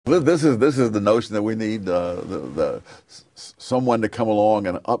This is the notion that we need someone to come along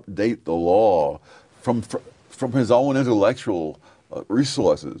and update the law from his own intellectual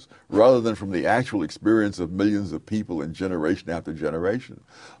resources rather than from the actual experience of millions of people in generation after generation.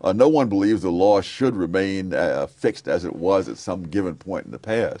 No one believes the law should remain fixed as it was at some given point in the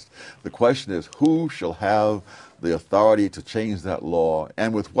past. The question is, who shall have the authority to change that law,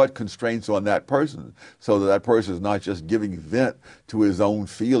 and with what constraints on that person, so that that person is not just giving vent to his own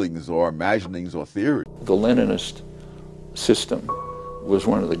feelings or imaginings or theories. The Leninist system was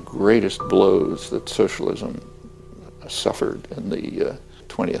one of the greatest blows that socialism suffered in the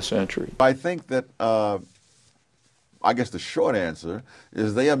 20th century. I think that, I guess the short answer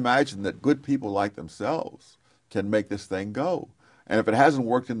is they imagine that good people like themselves can make this thing go. And if it hasn't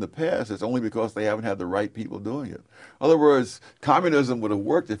worked in the past, it's only because they haven't had the right people doing it. In other words, communism would have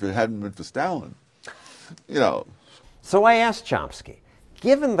worked if it hadn't been for Stalin. You know. So I asked Chomsky,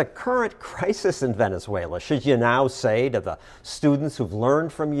 given the current crisis in Venezuela, should you now say to the students who've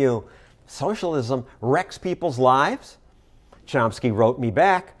learned from you, socialism wrecks people's lives? Chomsky wrote me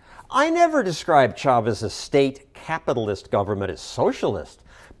back, I never described Chavez's state capitalist government as socialist.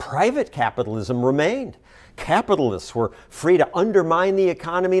 Private capitalism remained. Capitalists were free to undermine the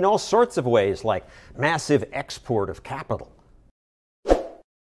economy in all sorts of ways, like massive export of capital.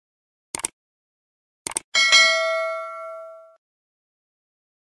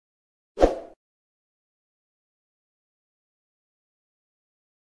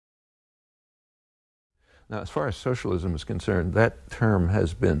 Now, as far as socialism is concerned, that term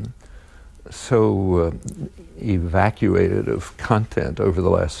has been so evacuated of content over the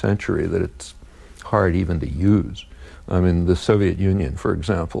last century that it's hard even to use. I mean, the Soviet Union, for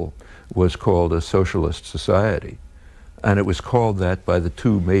example, was called a socialist society, and it was called that by the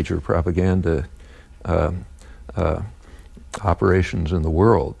two major propaganda operations in the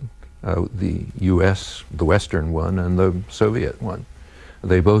world, the US, the Western one, and the Soviet one.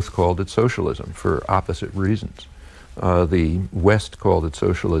 They both called it socialism for opposite reasons. The West called it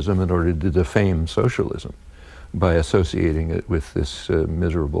socialism in order to defame socialism by associating it with this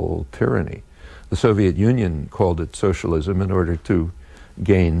miserable tyranny. The Soviet Union called it socialism in order to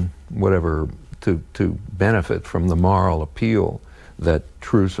gain whatever, to benefit from the moral appeal that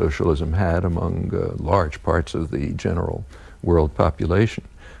true socialism had among large parts of the general world population.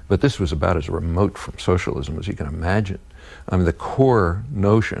 But this was about as remote from socialism as you can imagine. I mean, the core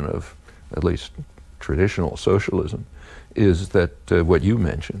notion of at least traditional socialism is that what you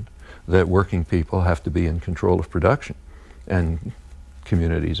mentioned, that working people have to be in control of production and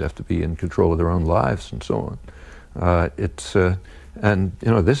communities have to be in control of their own lives and so on. And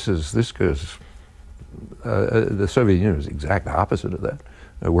you know, this goes, the Soviet Union was the exact opposite of that.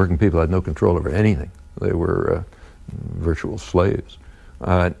 Working people had no control over anything. They were virtual slaves.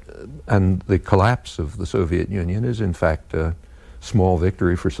 And the collapse of the Soviet Union is in fact a small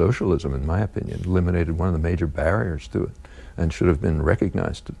victory for socialism, in my opinion. It eliminated one of the major barriers to it and should have been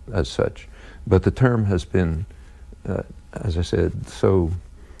recognized as such. But the term has been, as I said,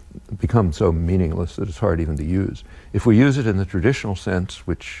 become so meaningless that it's hard even to use. If we use it in the traditional sense,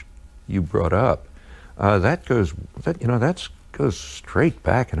 which you brought up, that goes straight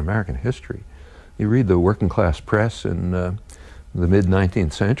back in American history. You read the working class press in the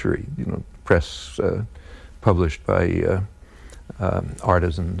mid-19th century, you know, press published by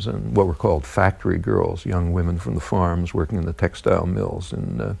artisans and what were called factory girls, young women from the farms working in the textile mills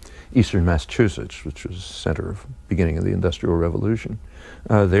in eastern Massachusetts, which was the center of beginning of the Industrial Revolution.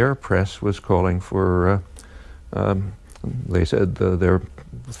 Their press was calling for, they said their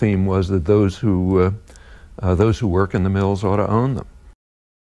theme was that those who work in the mills ought to own them.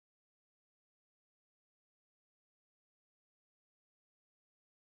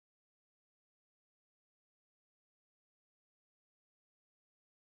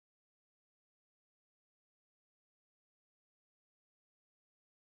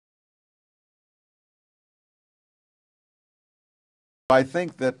 I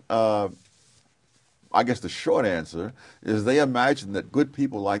think that, I guess the short answer is they imagine that good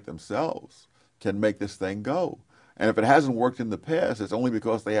people like themselves can make this thing go. And if it hasn't worked in the past, it's only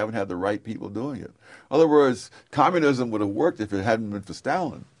because they haven't had the right people doing it. In other words, communism would have worked if it hadn't been for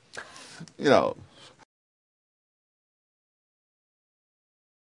Stalin. You know.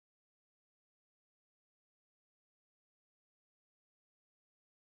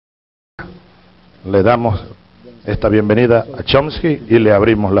 Le damos esta bienvenida a Chomsky y le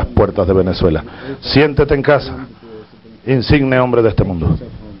abrimos las puertas de Venezuela. Siéntete en casa, insigne hombre de este mundo.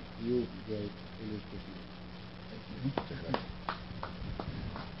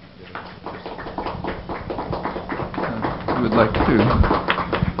 We would like to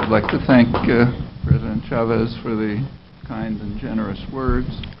like to thank President Chavez for the kind and generous words.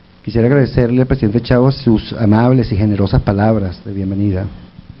 Quisiera agradecerle al presidente Chávez sus amables y generosas palabras de bienvenida.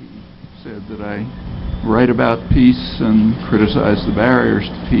 He said that I write about peace and criticize the barriers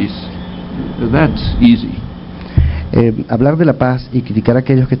to peace. That's easy. Hablar de la paz y criticar a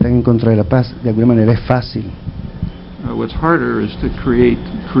aquellos que están en contra de la paz de alguna manera es fácil. What's harder is to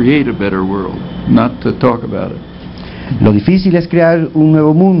create a better world, not to talk about it. Lo difícil es crear un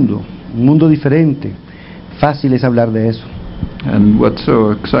nuevo mundo, un mundo diferente. Fácil es hablar de eso. And what's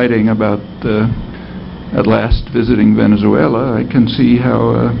so exciting about at last visiting Venezuela, I can see how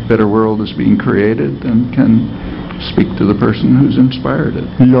a better world is being created and can speak to the person who's inspired it.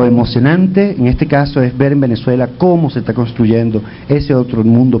 Lo emocionante en este caso es ver en Venezuela cómo se está construyendo ese otro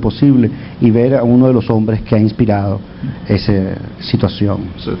mundo posible y ver a uno de los hombres que ha inspirado esa situación.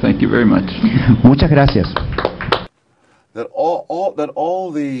 So thank you very much. Muchas gracias. That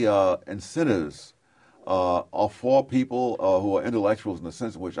all the incentives are for people who are intellectuals in the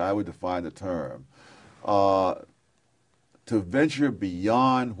sense in which I would define the term, to venture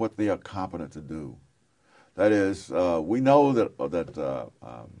beyond what they are competent to do. That is, we know that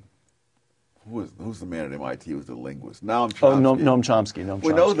who's the man at MIT who's the linguist? Noam Chomsky. Oh, Noam Chomsky.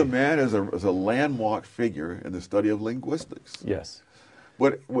 We know the man is a landmark figure in the study of linguistics. Yes.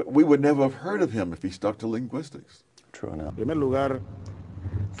 But we would never have heard of him if he stuck to linguistics. True enough. En primer lugar,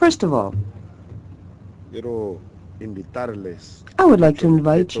 First of all, quiero invitarles I would like to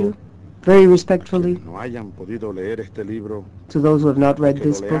invite you, very respectfully, no hayan podido leer este libro, to those who have not read que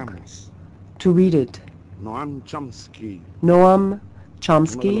lo this book, leamos. to read it. Noam Chomsky, Noam uno de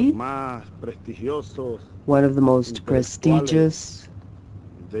Chomsky, los más prestigiosos one of the most prestigious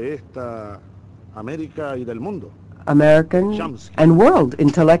de esta América y del mundo. American Chomsky. and world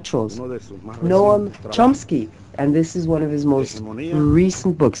intellectuals. Uno de sus más Noam recientes trabajos. Chomsky, and this is one of his most Hegemonía,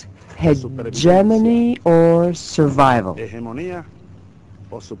 recent books, Hegemony or Survival. Hegemonía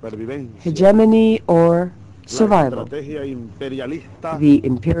o supervivencia. Hegemony or La Survival, estrategia imperialista the de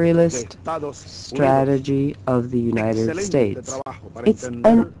imperialist Estados strategy of the United Excelente States. trabajo para It's entender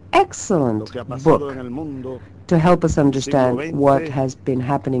an lo excellent que ha pasado book en el mundo to help us understand XX, what has been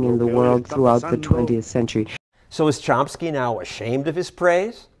happening in the lo que hoy world está throughout the pasando. 20th century. So is Chomsky now ashamed of his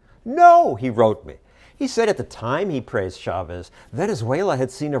praise? No, he wrote me. He said at the time he praised Chavez, Venezuela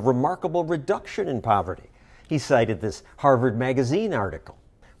had seen a remarkable reduction in poverty. He cited this Harvard Magazine article.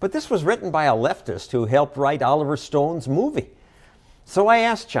 But this was written by a leftist who helped write Oliver Stone's movie. So I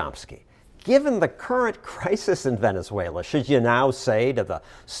asked Chomsky, given the current crisis in Venezuela, should you now say to the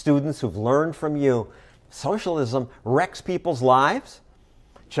students who've learned from you, socialism wrecks people's lives?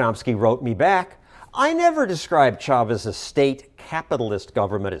 Chomsky wrote me back, I never described Chavez's state capitalist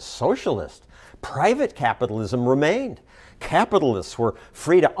government as socialist. Private capitalism remained. Capitalists were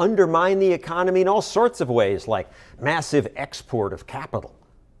free to undermine the economy in all sorts of ways, like massive export of capital.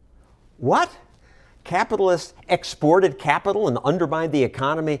 What? Capitalists exported capital and undermined the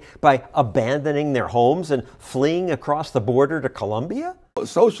economy by abandoning their homes and fleeing across the border to Colombia?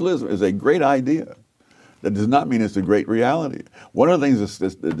 Socialism is a great idea. That does not mean it's a great reality. One of the things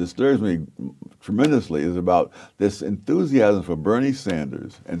that disturbs me tremendously is about this enthusiasm for Bernie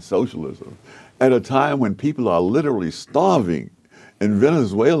Sanders and socialism at a time when people are literally starving in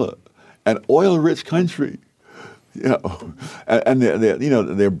Venezuela, an oil-rich country. You know, and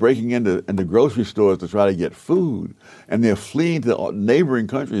they're breaking into grocery stores to try to get food, and they're fleeing to neighboring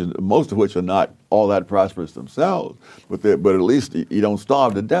countries, most of which are not all that prosperous themselves, but at least you don't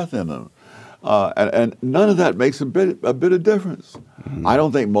starve to death in them. And none of that makes a bit of difference. Mm-hmm. I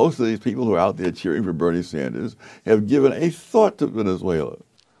don't think most of these people who are out there cheering for Bernie Sanders have given a thought to Venezuela.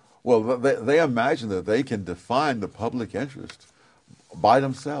 Well, they imagine that they can define the public interest by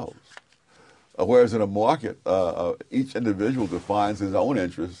themselves. Whereas in a market, each individual defines his own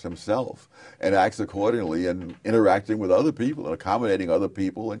interests himself and acts accordingly in interacting with other people and accommodating other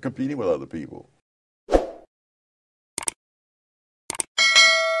people and competing with other people.